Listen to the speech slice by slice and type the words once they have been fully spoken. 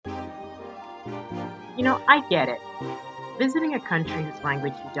I get it. Visiting a country whose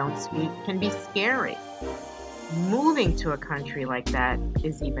language you don't speak can be scary. Moving to a country like that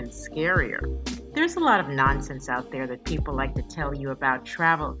is even scarier. There's a lot of nonsense out there that people like to tell you about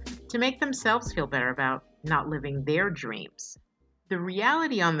travel to make themselves feel better about not living their dreams. The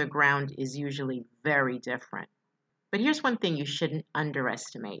reality on the ground is usually very different. But here's one thing you shouldn't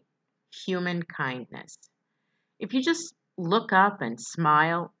underestimate: human kindness. If you just look up and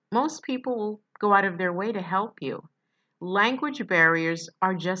smile, most people will go out of their way to help you. Language barriers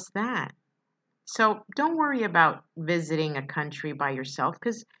are just that. So don't worry about visiting a country by yourself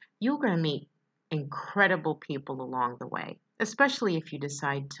because you're going to meet incredible people along the way, especially if you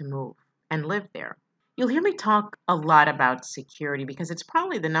decide to move and live there. You'll hear me talk a lot about security because it's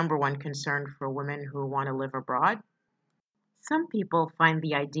probably the number one concern for women who want to live abroad. Some people find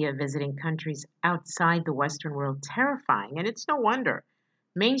the idea of visiting countries outside the Western world terrifying, and it's no wonder.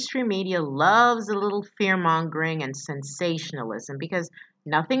 Mainstream media loves a little fear mongering and sensationalism because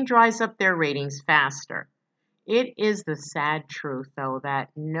nothing dries up their ratings faster. It is the sad truth, though, that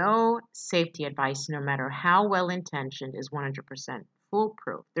no safety advice, no matter how well intentioned, is 100%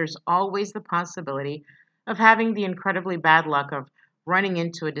 foolproof. There's always the possibility of having the incredibly bad luck of running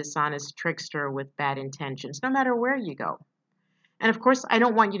into a dishonest trickster with bad intentions, no matter where you go. And of course, I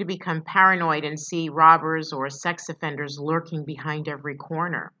don't want you to become paranoid and see robbers or sex offenders lurking behind every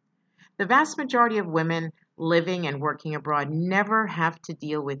corner. The vast majority of women living and working abroad never have to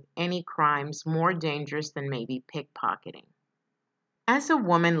deal with any crimes more dangerous than maybe pickpocketing. As a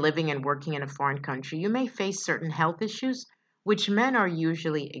woman living and working in a foreign country, you may face certain health issues which men are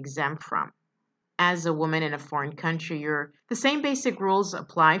usually exempt from. As a woman in a foreign country, the same basic rules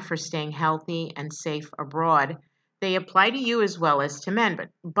apply for staying healthy and safe abroad. They apply to you as well as to men,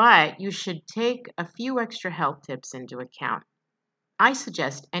 but you should take a few extra health tips into account. I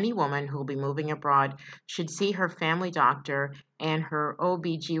suggest any woman who will be moving abroad should see her family doctor and her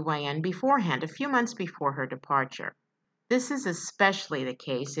OBGYN beforehand, a few months before her departure. This is especially the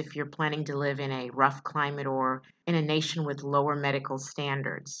case if you're planning to live in a rough climate or in a nation with lower medical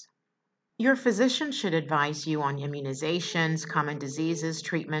standards. Your physician should advise you on immunizations, common diseases,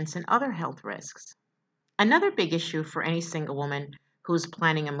 treatments, and other health risks. Another big issue for any single woman who's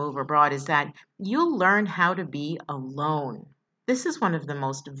planning a move abroad is that you'll learn how to be alone. This is one of the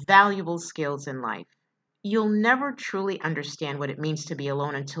most valuable skills in life. You'll never truly understand what it means to be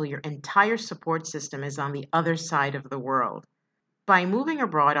alone until your entire support system is on the other side of the world. By moving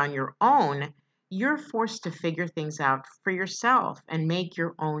abroad on your own, you're forced to figure things out for yourself and make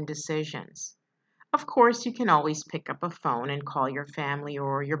your own decisions. Of course, you can always pick up a phone and call your family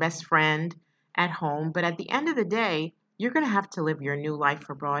or your best friend at home, but at the end of the day, you're going to have to live your new life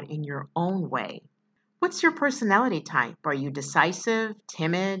abroad in your own way. What's your personality type? Are you decisive,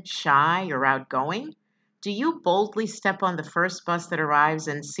 timid, shy, or outgoing? Do you boldly step on the first bus that arrives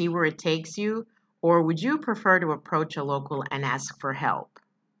and see where it takes you? Or would you prefer to approach a local and ask for help?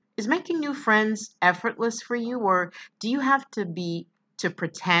 Is making new friends effortless for you, or do you have to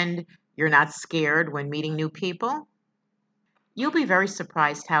pretend you're not scared when meeting new people? You'll be very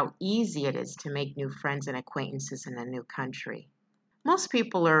surprised how easy it is to make new friends and acquaintances in a new country. Most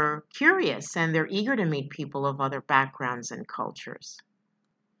people are curious and they're eager to meet people of other backgrounds and cultures.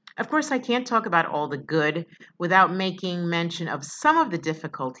 Of course, I can't talk about all the good without making mention of some of the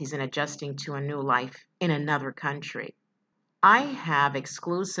difficulties in adjusting to a new life in another country. I have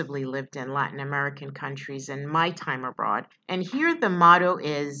exclusively lived in Latin American countries in my time abroad, and here the motto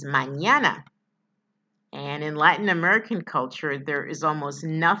is mañana. And in Latin American culture, there is almost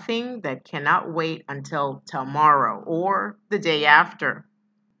nothing that cannot wait until tomorrow or the day after.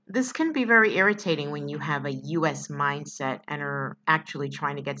 This can be very irritating when you have a US mindset and are actually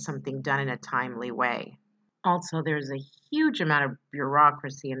trying to get something done in a timely way. Also, there's a huge amount of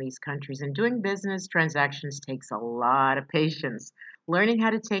bureaucracy in these countries, and doing business transactions takes a lot of patience. Learning how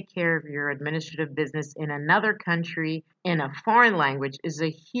to take care of your administrative business in another country in a foreign language is a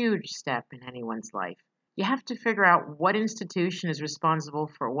huge step in anyone's life. You have to figure out what institution is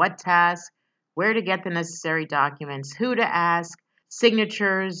responsible for what task, where to get the necessary documents, who to ask,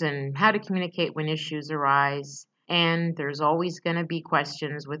 signatures, and how to communicate when issues arise. And there's always going to be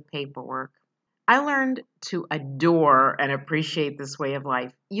questions with paperwork. I learned to adore and appreciate this way of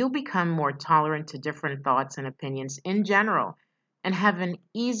life. You'll become more tolerant to different thoughts and opinions in general and have an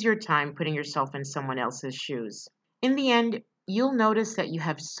easier time putting yourself in someone else's shoes. In the end, you'll notice that you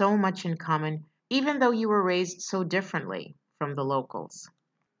have so much in common, even though you were raised so differently from the locals.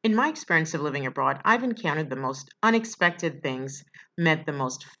 In my experience of living abroad, I've encountered the most unexpected things, met the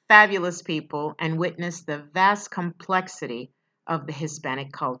most fabulous people, and witnessed the vast complexity of the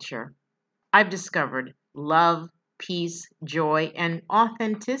Hispanic culture. I've discovered love, peace, joy, and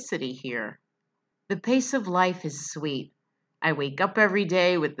authenticity here. The pace of life is sweet. I wake up every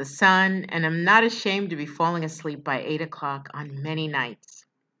day with the sun, and I'm not ashamed to be falling asleep by 8 o'clock on many nights.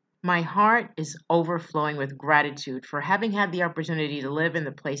 My heart is overflowing with gratitude for having had the opportunity to live in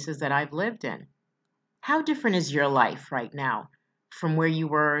the places that I've lived in. How different is your life right now from where you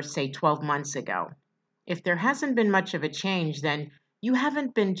were, say, 12 months ago? If there hasn't been much of a change, then you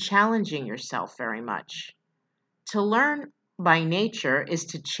haven't been challenging yourself very much. To learn by nature is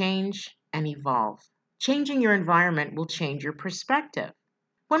to change and evolve. Changing your environment will change your perspective.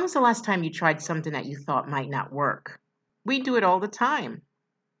 When was the last time you tried something that you thought might not work? We do it all the time.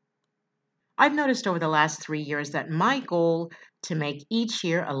 I've noticed over the last 3 years that my goal to make each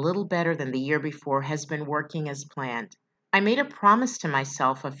year a little better than the year before has been working as planned. I made a promise to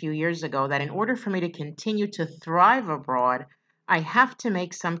myself a few years ago that in order for me to continue to thrive abroad, I have to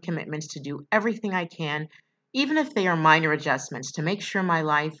make some commitments to do everything I can, even if they are minor adjustments, to make sure my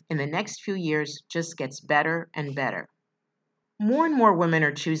life in the next few years just gets better and better. More and more women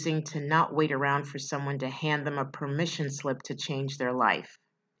are choosing to not wait around for someone to hand them a permission slip to change their life.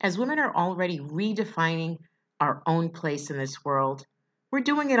 As women are already redefining our own place in this world, we're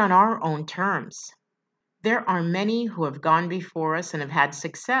doing it on our own terms. There are many who have gone before us and have had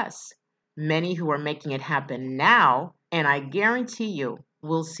success, many who are making it happen now, and I guarantee you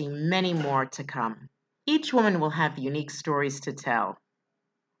we'll see many more to come. Each woman will have unique stories to tell.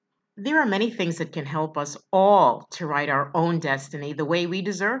 There are many things that can help us all to write our own destiny the way we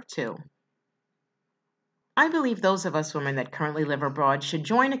deserve to. I believe those of us women that currently live abroad should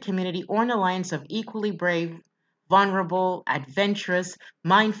join a community or an alliance of equally brave, vulnerable, adventurous,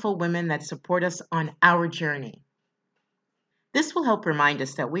 mindful women that support us on our journey. This will help remind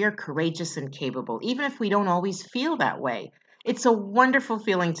us that we are courageous and capable, even if we don't always feel that way. It's a wonderful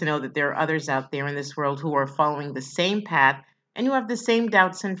feeling to know that there are others out there in this world who are following the same path and who have the same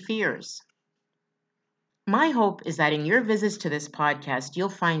doubts and fears. My hope is that in your visits to this podcast, you'll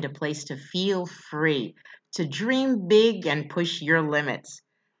find a place to feel free, to dream big and push your limits,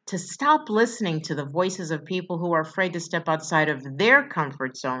 to stop listening to the voices of people who are afraid to step outside of their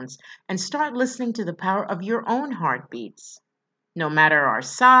comfort zones and start listening to the power of your own heartbeats. No matter our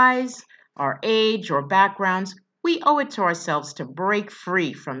size, our age, or backgrounds, we owe it to ourselves to break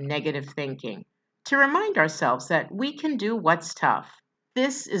free from negative thinking, to remind ourselves that we can do what's tough.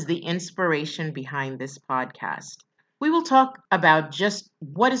 This is the inspiration behind this podcast. We will talk about just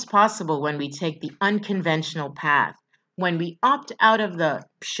what is possible when we take the unconventional path, when we opt out of the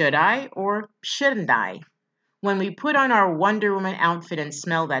should I or shouldn't I, when we put on our Wonder Woman outfit and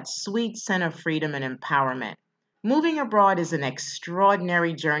smell that sweet scent of freedom and empowerment. Moving abroad is an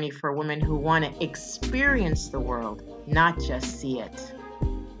extraordinary journey for women who want to experience the world, not just see it.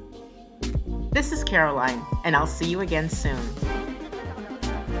 This is Caroline, and I'll see you again soon.